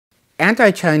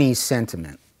anti-Chinese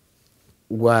sentiment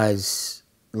was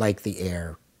like the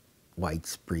air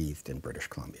whites breathed in British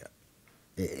Columbia.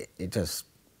 It just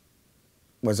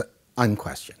was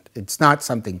unquestioned. It's not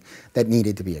something that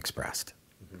needed to be expressed.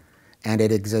 And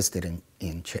it existed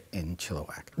in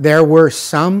Chilliwack. There were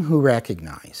some who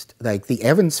recognized, like the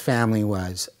Evans family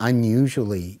was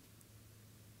unusually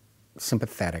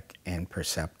sympathetic and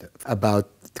perceptive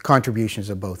about the contributions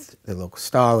of both the local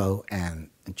Stalo and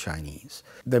the Chinese.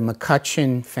 The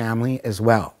McCutcheon family as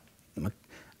well.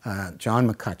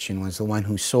 John McCutcheon was the one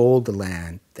who sold the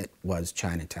land that was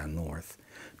Chinatown North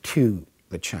to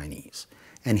the Chinese.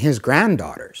 And his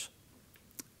granddaughters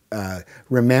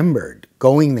remembered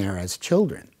going there as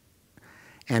children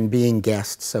and being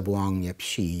guests of Wong Yip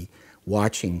Shee,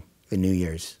 watching the New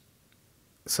Year's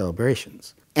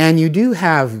celebrations. And you do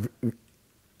have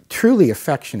truly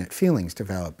affectionate feelings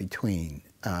develop between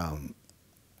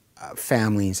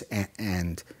families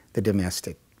and the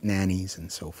domestic nannies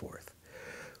and so forth.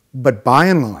 But by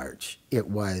and large, it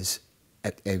was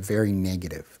a very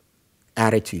negative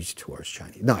attitude towards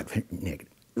Chinese, not negative,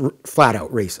 flat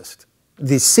out racist.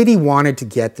 The city wanted to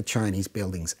get the Chinese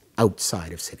buildings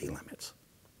outside of city limits.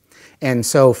 And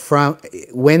so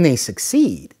when they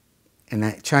succeed, and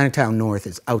that Chinatown North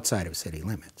is outside of city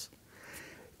limits,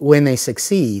 when they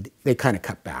succeed, they kind of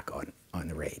cut back on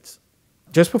the raids.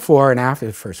 Just before and after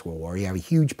the First World War, you have a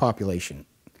huge population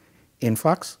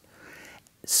influx.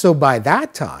 So by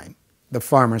that time, the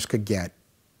farmers could get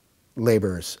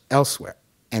laborers elsewhere.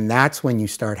 And that's when you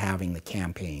start having the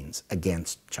campaigns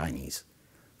against Chinese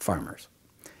farmers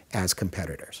as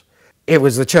competitors. It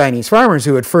was the Chinese farmers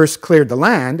who had first cleared the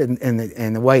land, and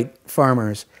the white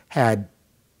farmers had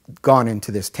gone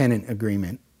into this tenant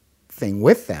agreement thing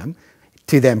with them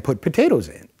to then put potatoes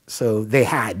in. So they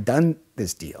had done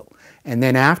this deal. And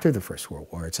then after the First World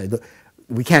War, it said, look,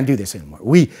 we can't do this anymore.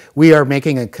 We are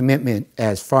making a commitment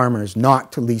as farmers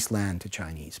not to lease land to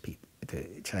Chinese people,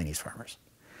 to Chinese farmers.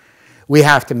 We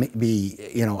have to be,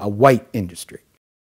 a white industry.